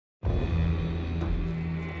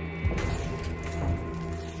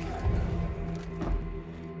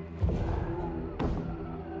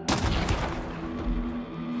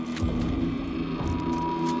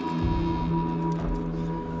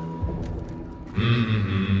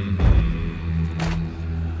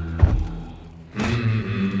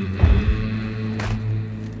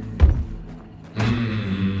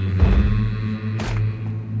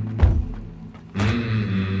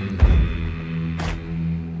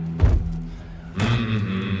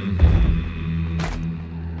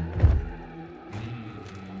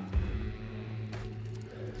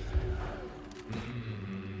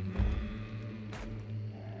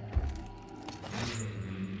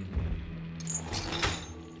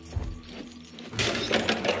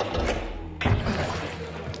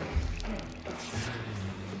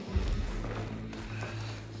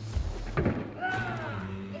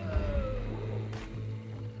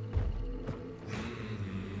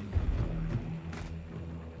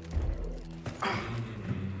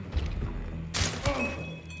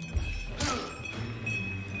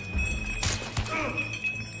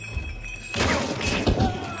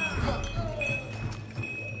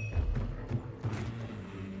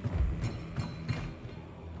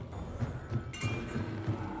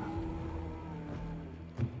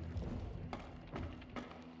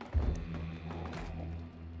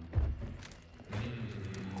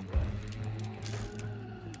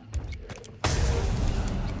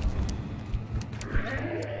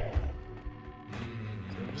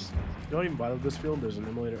Don't even bother this field, there's an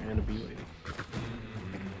emulator and a bee lady.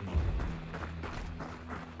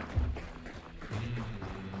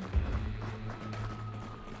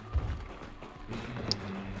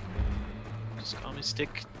 Just call me Stick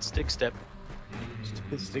Step.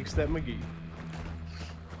 Stick Step McGee.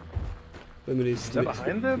 Limited Is that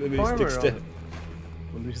behind the farm Stick or Step.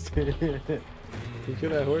 You You kill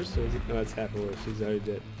that horse? Or is it? No, it's half a horse. He's already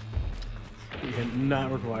dead. Yeah,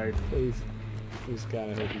 not required. Please. Please, God,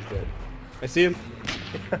 I hope he's dead. I see him.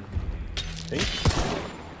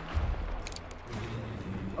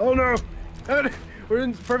 Oh no! We're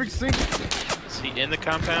in perfect sync. Is he in the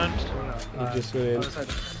compound? He just went in. Other side.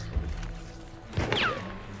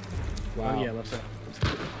 Wow. Oh yeah, left side.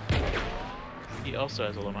 He also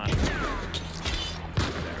has a Lamont.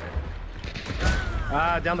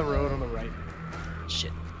 Ah, down the road on the right.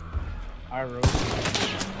 Shit. Our road.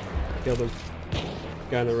 Killed him.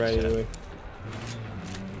 Guy on the right anyway.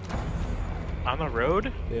 On the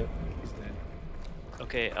road? Yeah. He's dead.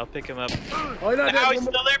 Okay, I'll pick him up. Oh, he's not Ow, dead. he's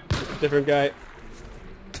still there! Different guy.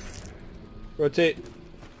 Rotate.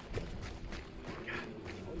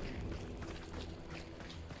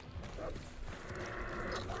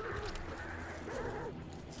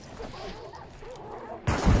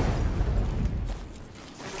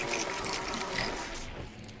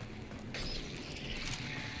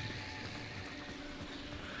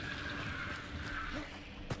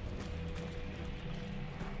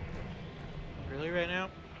 Really right now?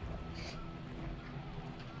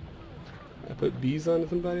 I put bees on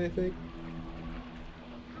somebody, I think.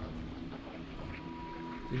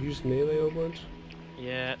 Did you just melee a bunch?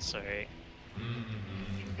 Yeah, sorry.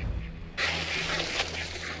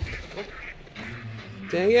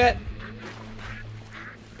 Dang it!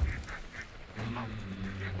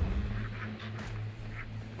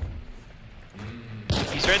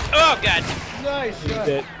 He's right. Oh god! Nice He's shot.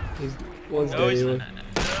 dead. He's one's No, dead he's anyway. not. No,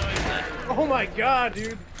 he's not. Oh my god,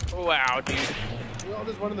 dude. Wow, dude. We all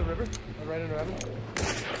just went in the river. Right in the river.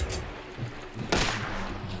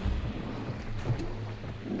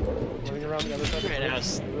 Running around the other side of the Right now,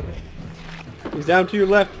 it's- river. He's down to your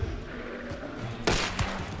left.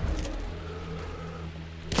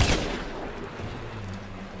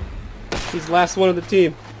 He's the last one of the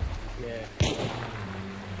team. Yeah.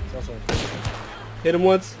 It's also Hit him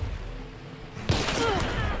once.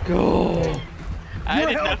 Go! I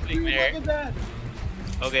did nothing Look there. at that.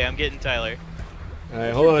 Okay, I'm getting Tyler.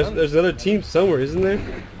 Alright, hold on. There's another team somewhere, isn't there?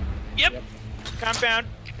 Yep. Compound.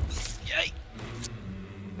 Yay.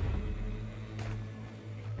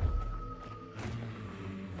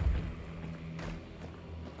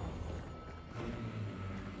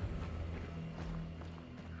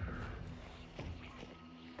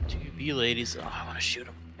 Two bee ladies. Oh, I want to shoot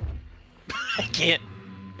them. I can't.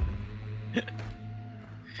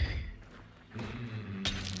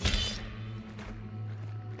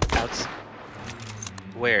 Outs.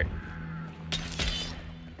 Where?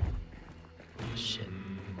 Shit.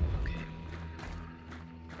 Okay.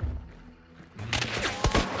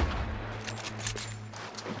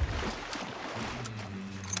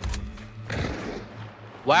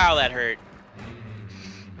 Wow, that hurt.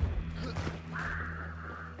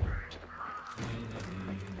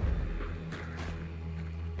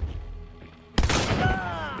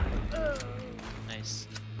 Nice.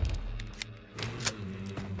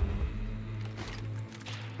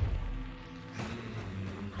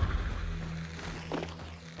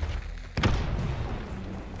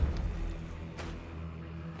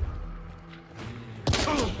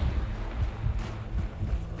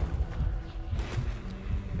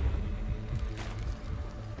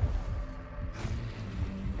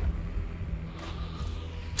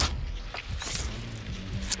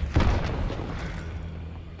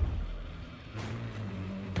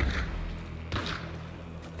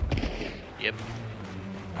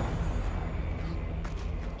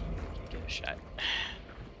 shot.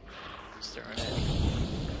 Just throwing it.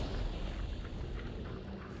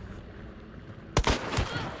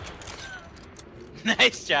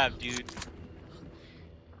 Nice job, dude.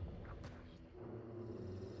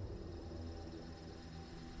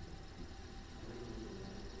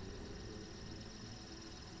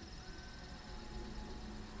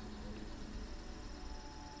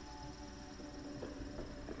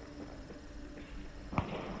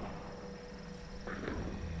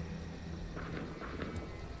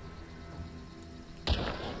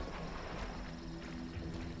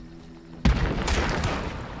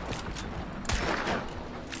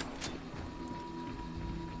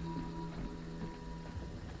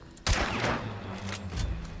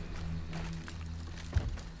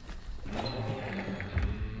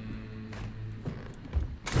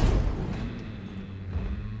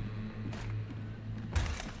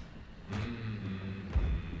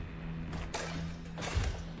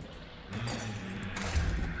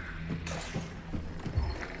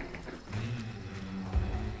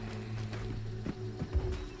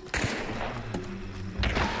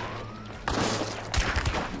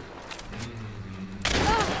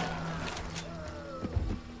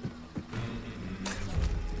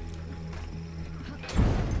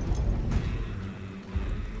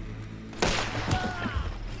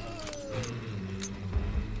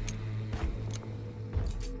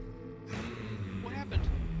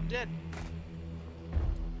 Dead.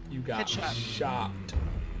 You got Headshot. shot.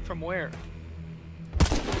 From where?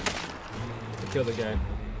 I killed a guy.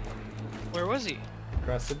 Where was he?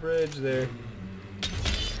 Across the bridge there.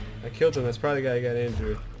 I killed him. That's probably the guy who got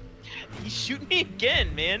injured. He's shooting me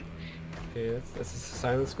again, man. Okay, that's the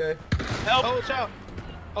silence guy. Help! Oh, watch out!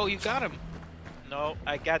 Oh, you got him. No,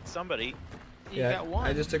 I got somebody. You got one.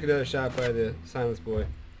 I just took another shot by the silence boy.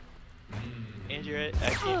 Andrew, I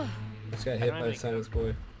can't. Just got hit by the silence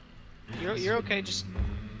boy. You're okay. Just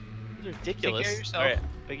ridiculous. Take care of yourself. All right,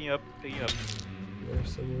 picking you up. Picking you up. There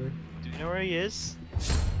somewhere. Do you know where he is?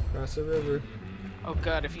 Across the river. Oh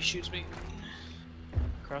God! If he shoots me.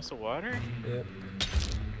 Across the water? Yep.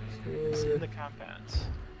 He's in the compounds.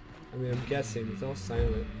 I mean, I'm guessing. It's all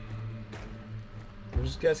silent. I'm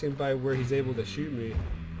just guessing by where he's able to shoot me.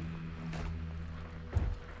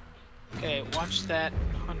 Okay, watch that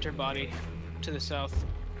hunter body to the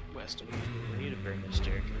southwest of you. I need to burn this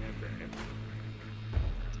jerk. I'm gonna burn him.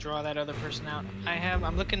 Draw that other person out.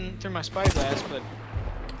 I'm looking through my spyglass, but...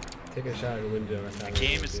 Take a shot at a window. The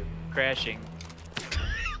game is crashing.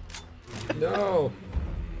 No!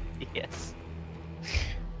 Yes.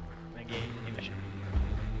 My game is...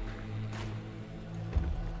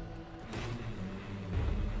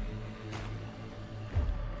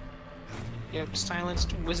 Yep,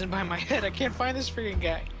 silenced, whizzing by my head. I can't find this freaking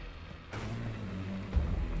guy.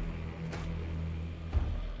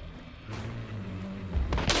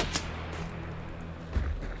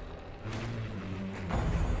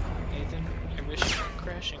 Nathan, I wish you were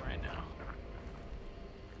crashing right now.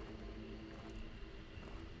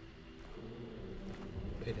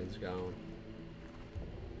 Nathan's gone.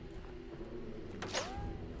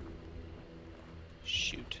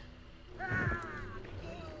 Shoot.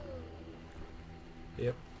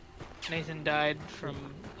 Yep. Nathan died from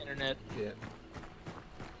internet. Yep.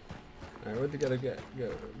 Alright, where'd the guy go?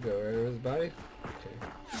 Right over his body? Okay.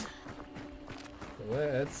 So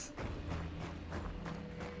let's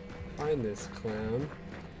find this clown.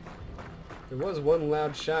 There was one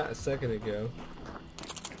loud shot a second ago.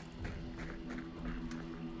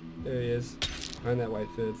 There he is. Behind that white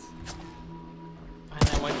fence. Behind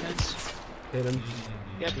that white fence? Hit him.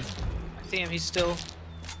 Yep. I see him. He's still...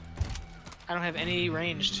 I don't have any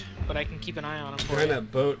ranged, but I can keep an eye on him for Behind you.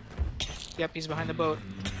 that boat. Yep, he's behind the boat.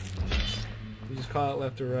 You just call it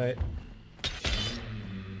left or right.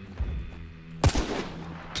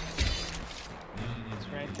 It's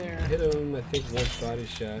right there. Hit him, I think, one body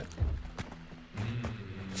shot.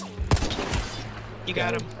 You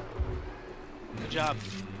got him. Good job.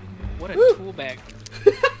 What a Woo! tool bag.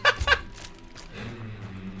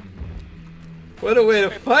 What a way to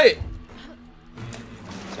fight!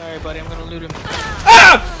 Sorry, buddy, I'm gonna loot him.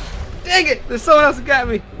 Ah! Dang it! There's someone else that got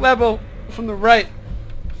me. Level from the right.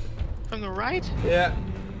 From the right? Yeah.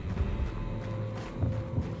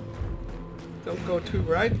 Don't go too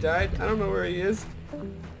right. Died. I don't know where he is.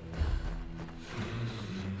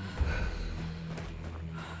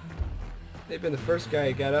 They've been the first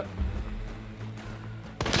guy who got up.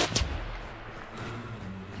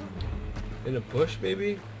 In a bush,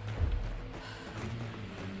 maybe?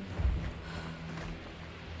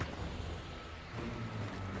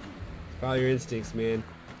 Follow your instincts, man.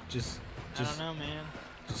 Just I don't know, man.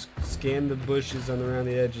 Just scan the bushes on around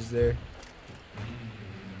the edges there.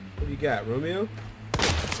 What do you got, Romeo?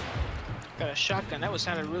 Got a shotgun. That was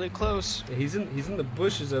sounded really close. Yeah, he's in the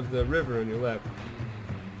bushes of the river on your left.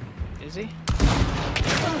 Is he?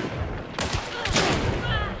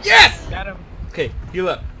 Yes! Got him. Okay, heal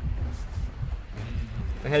up.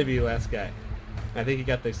 I had to be the last guy. I think he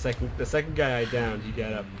got the second guy I downed. He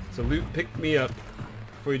got up. So loot, pick me up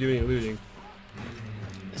before you do any looting.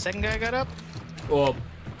 The second guy got up? Well,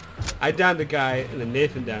 I downed the guy, and then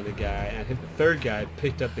Nathan downed the guy, and I think the third guy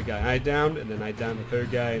picked up the guy I downed, and then I downed the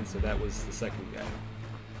third guy, and so that was the second guy.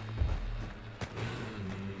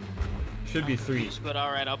 Should be 3. But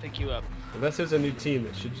alright, I'll pick you up. Unless there's a new team,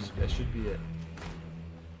 that should be it.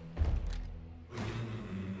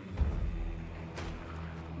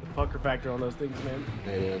 The pucker factor on those things, man.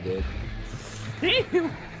 I know, dude.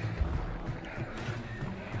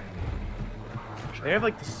 They have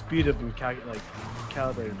like the speed of them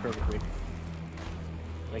calibrated perfectly.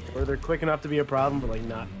 Like where they're quick enough to be a problem, but like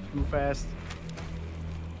not too fast.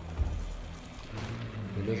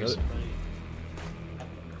 And there's Here's other- somebody.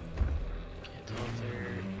 Can't tell if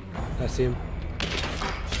they're... I see him.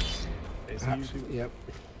 They see you too. Yep.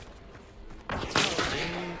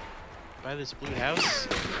 By this blue house?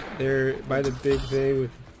 They're by the big thing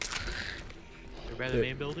with They're by the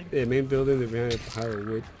main building? the main building. They're behind a pile of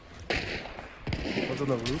wood. What's on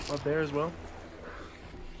the roof up there as well?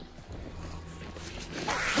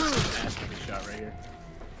 That's a good shot right here.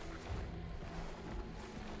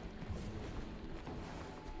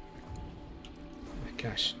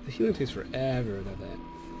 Gosh, the healing takes forever to that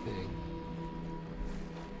thing.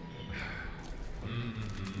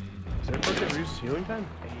 Is there a perk that reduces healing time?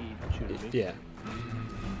 Hey, shoot at me. Yeah.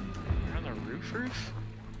 They're on the roof?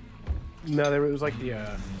 No, there was like the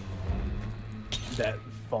that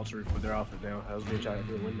false roof, but they're off it now. I was being shot out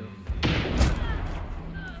through the window.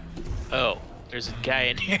 Oh, there's a guy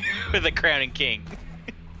in here with a crown and king.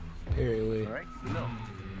 Apparently. All right, no.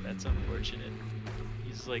 That's unfortunate.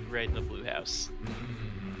 He's like right in the blue house.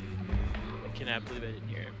 I cannot believe I didn't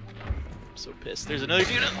hear him. I'm so pissed. There's another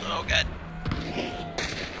dude. Oh god.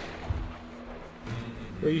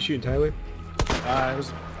 Where are you shooting, Tyler? It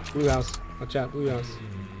was Blue house. Watch out, blue house.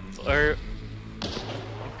 Or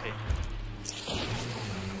okay.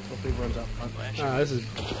 hopefully it runs out front. Ah, this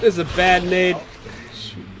is a bad nade.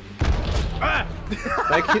 Shoot. Ah!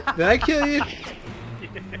 Did I kill you?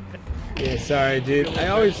 Yeah, sorry, dude. I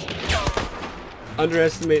always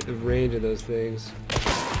underestimate the range of those things.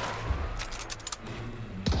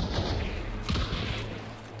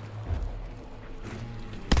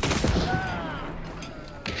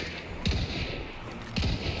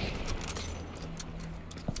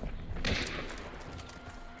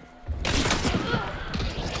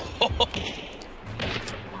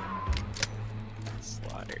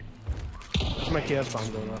 Slaughtered. There's my chaos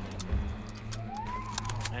bomb going off.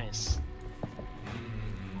 Nice.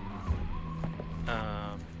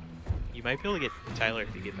 You might be able to get Tyler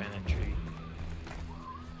if you get behind that tree.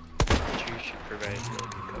 The tree should provide really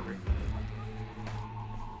good cover.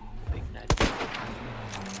 Big nut.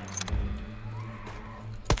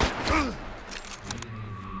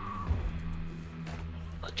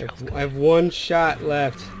 I have one shot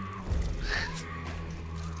left.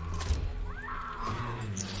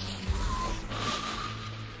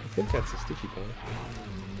 I think that's a sticky bomb.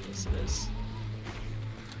 Yes, it is.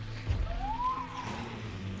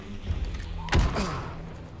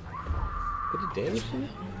 Did it damage him?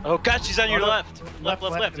 Oh god, she's on your no. left. Left,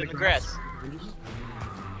 in the grass.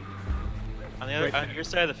 On the other, Right on there. your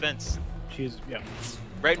side of the fence. She's, yeah.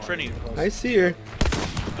 Right in front of you. I see her.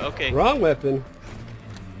 Okay. Wrong weapon.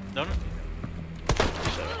 No, no.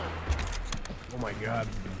 Oh my god.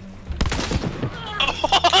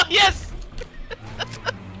 Oh, yes!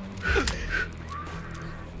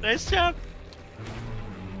 Nice job.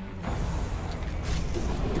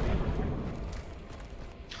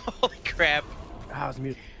 Holy crap. Ah, I was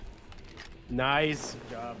muted. Nice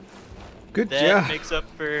job. Good That job. makes up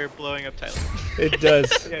for blowing up Tyler. It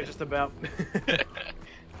does. Yeah, just about. all I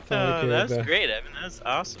Oh, care that was about. great, Evan. That was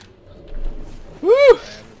awesome. Woo!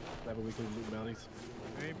 Have a weekly loot bounties.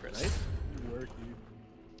 Very impressive. Nice. Good work, dude.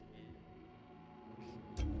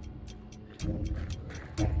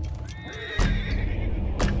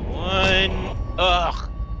 One. Ugh.